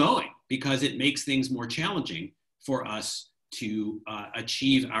keep them going because it makes things more challenging for us to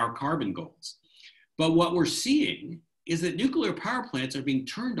achieve our carbon goals. But what we're seeing is that nuclear power plants are being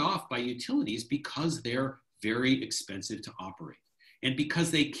turned off by utilities because they're very expensive to operate and because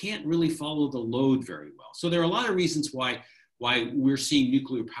they can't really follow the load very well. So there are a lot of reasons why we're seeing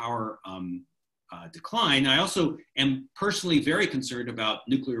nuclear power decline. I also am personally very concerned about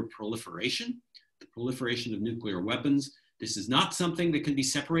nuclear proliferation, the proliferation of nuclear weapons. This is not something that can be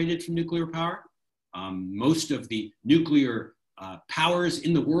separated from nuclear power. Most of the nuclear powers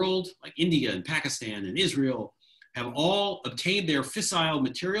in the world, like India and Pakistan and Israel, have all obtained their fissile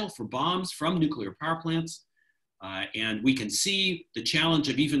material for bombs from nuclear power plants. And we can see the challenge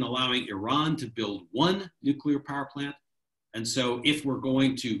of even allowing Iran to build one nuclear power plant. And so if we're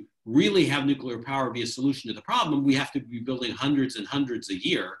going to really have nuclear power be a solution to the problem, we have to be building hundreds and hundreds a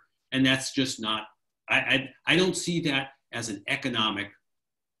year. And that's just not, I don't see that as an economic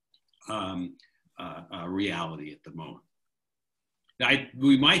reality at the moment.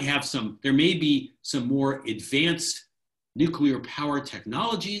 We might have there may be some more advanced nuclear power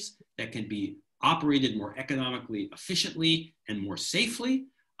technologies that can be operated more economically efficiently and more safely.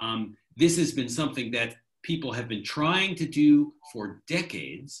 This has been something that people have been trying to do for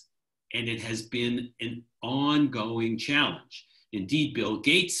decades, and it has been an ongoing challenge. Indeed, Bill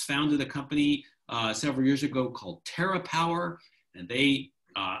Gates founded a company several years ago called TerraPower, and they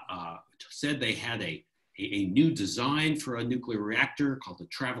said they had a new design for a nuclear reactor called the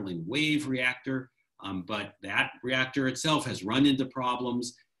traveling wave reactor, but that reactor itself has run into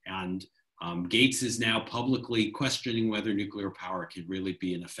problems, and Gates is now publicly questioning whether nuclear power can really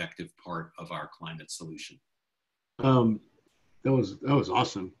be an effective part of our climate solution. That was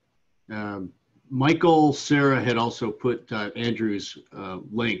awesome. Michael Sarah had also put Andrew's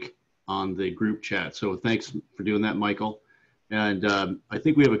link on the group chat, so thanks for doing that, Michael. And I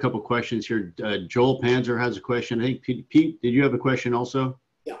think we have a couple questions here. Joel Panzer has a question. I think Pete, did you have a question also?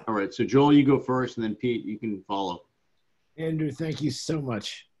 Yeah. All right. So Joel, you go first, and then Pete, you can follow. Andrew, thank you so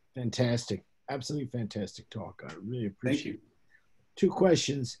much. Fantastic. Absolutely fantastic talk. I really appreciate it. Two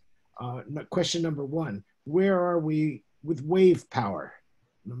questions. Question number one, where are we with wave power?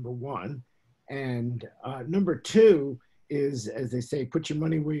 Number one. And number two is, as they say, put your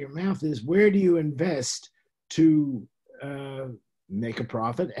money where your mouth is. Where do you invest to make a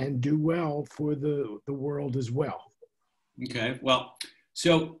profit and do well for the world as well? Okay, well,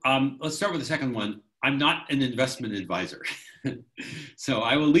 so let's start with the second one. I'm not an investment advisor, so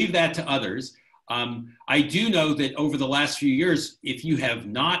I will leave that to others. I do know that over the last few years, if you have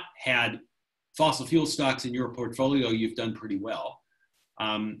not had fossil fuel stocks in your portfolio, you've done pretty well.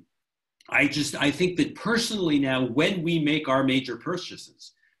 I think that personally now, when we make our major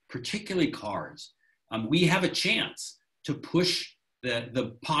purchases, particularly cars, we have a chance to push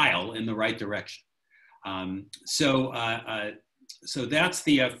the pile in the right direction. So that's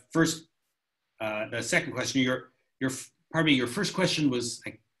the first. The second question. Pardon me. Your first question was.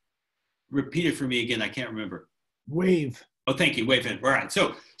 Repeat it for me again. I can't remember. Wave. Oh, thank you. Wave energy. All right.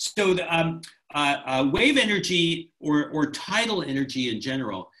 So the wave energy or tidal energy in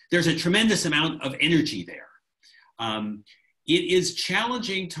general, there's a tremendous amount of energy there. It is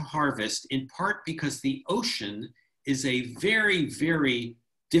challenging to harvest in part because the ocean is a very, very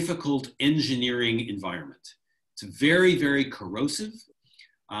difficult engineering environment. It's very, very corrosive.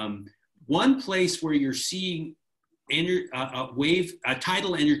 One place where you're seeing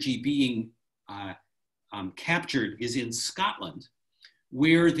tidal energy being captured is in Scotland,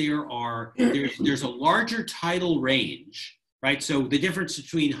 where there's a larger tidal range, right? So the difference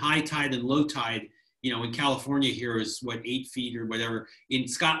between high tide and low tide, in California here is what, 8 feet or whatever. In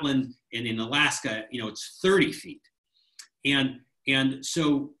Scotland and in Alaska, it's 30 feet. And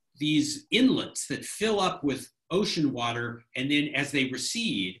so these inlets that fill up with ocean water, and then as they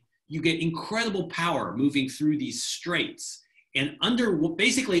recede, you get incredible power moving through these straits, and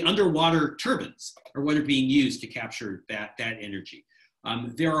basically underwater turbines are what are being used to capture that energy.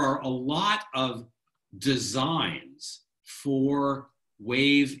 There are a lot of designs for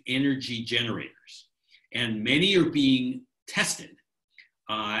wave energy generators, and many are being tested,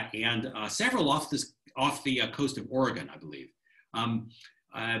 and several off the coast of Oregon, I believe.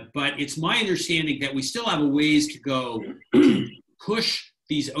 But it's my understanding that we still have a ways to go to push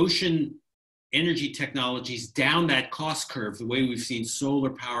these ocean energy technologies down that cost curve, the way we've seen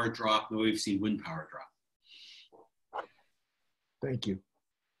solar power drop, the way we've seen wind power drop. Thank you.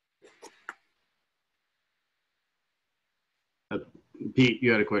 Pete,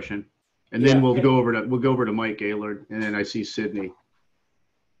 you had a question, and then we'll go over to Mike Gaylord, and then I see Sydney.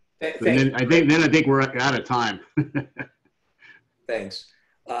 Then I think we're out of time. Thanks.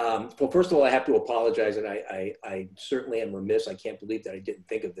 Well, first of all, I have to apologize, and I certainly am remiss. I can't believe that I didn't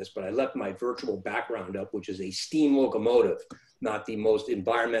think of this, but I left my virtual background up, which is a steam locomotive, not the most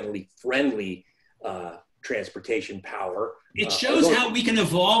environmentally friendly transportation power. It shows how we can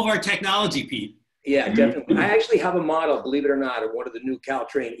evolve our technology, Pete. Yeah, definitely. I actually have a model, believe it or not, of one of the new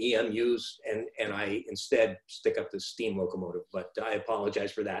Caltrain EMUs, and I instead stick up the steam locomotive, but I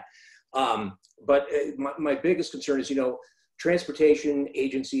apologize for that. But my biggest concern is, transportation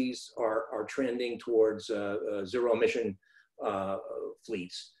agencies are trending towards zero emission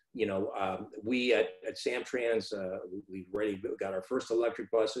fleets. We at Samtrans, we've already got our first electric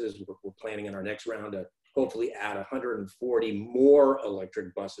buses. We're planning in our next round to hopefully add 140 more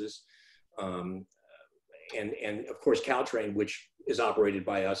electric buses. And of course, Caltrain, which is operated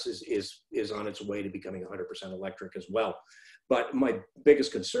by us, is on its way to becoming 100% electric as well. But my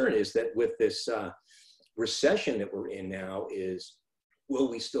biggest concern is that with this recession that we're in now is, will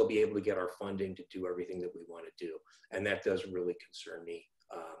we still be able to get our funding to do everything that we want to do? And that does really concern me.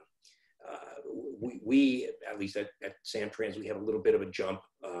 We at least at Samtrans, we have a little bit of a jump.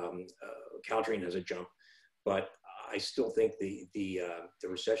 Caltrain has a jump, but I still think the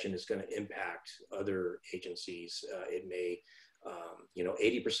recession is going to impact other agencies. It may,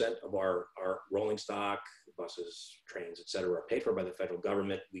 80% of our rolling stock, buses, trains, et cetera, are paid for by the federal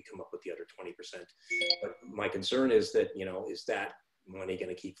government. We come up with the other 20%. But my concern is that, is that money going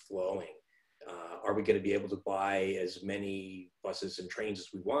to keep flowing? Are we going to be able to buy as many buses and trains as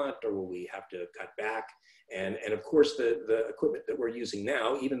we want, or will we have to cut back? And of course, the equipment that we're using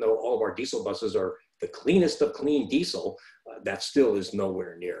now, even though all of our diesel buses are the cleanest of clean diesel, that still is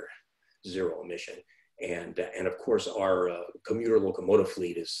nowhere near zero emission. And of course, our commuter locomotive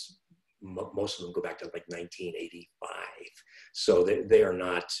fleet is, most of them go back to like 1985. So they are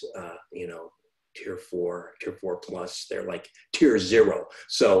not, tier 4 plus, they're like tier 0.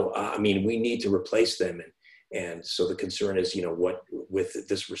 So, we need to replace them. And so the concern is, what with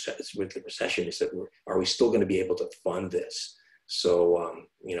the recession is that are we still going to be able to fund this? So,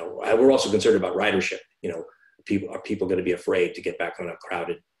 you know, we're also concerned about ridership. You know, are people going to be afraid to get back on a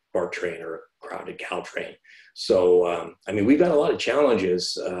crowded BART train or a crowded Caltrain? So, I mean, we've got a lot of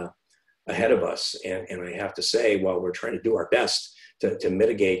challenges ahead of us. And I have to say, while we're trying to do our best to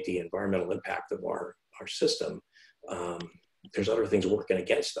mitigate the environmental impact of our system, there's other things working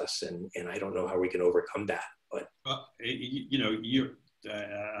against us. And I don't know how we can overcome that. But you know,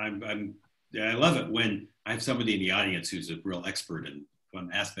 I love it when I have somebody in the audience who's a real expert in one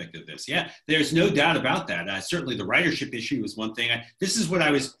aspect of this. Yeah, there's no doubt about that. Certainly the ridership issue is one thing. This is what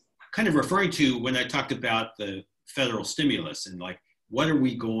I was kind of referring to when I talked about the federal stimulus and like, what are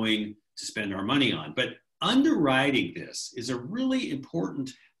we going to spend our money on? But underwriting this is a really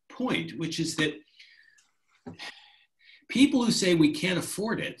important point, which is that people who say we can't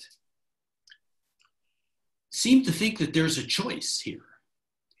afford it seem to think that there's a choice here.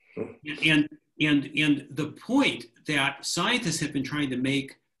 And the point that scientists have been trying to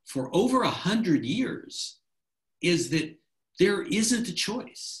make for over 100 years is that there isn't a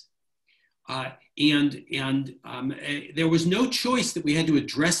choice. There was no choice that we had to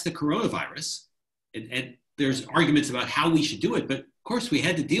address the coronavirus. And there's arguments about how we should do it, but of course we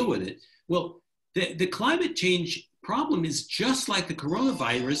had to deal with it. Well, the climate change problem is just like the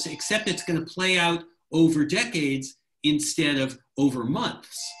coronavirus, except it's going to play out over decades instead of over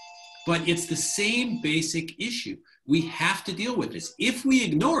months. But it's the same basic issue. We have to deal with this. If we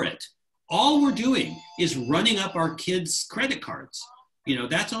ignore it, all we're doing is running up our kids' credit cards. You know,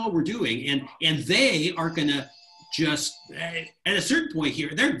 that's all we're doing. And they are going to just, at a certain point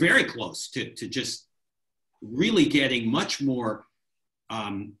here, they're very close to just really getting much more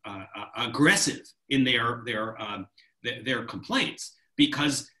aggressive in their complaints,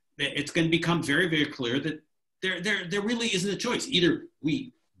 because it's going to become very, very clear that there really isn't a choice. Either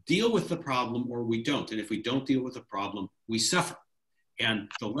we deal with the problem or we don't. And if we don't deal with the problem, we suffer. And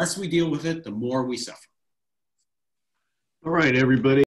the less we deal with it, the more we suffer. All right, everybody.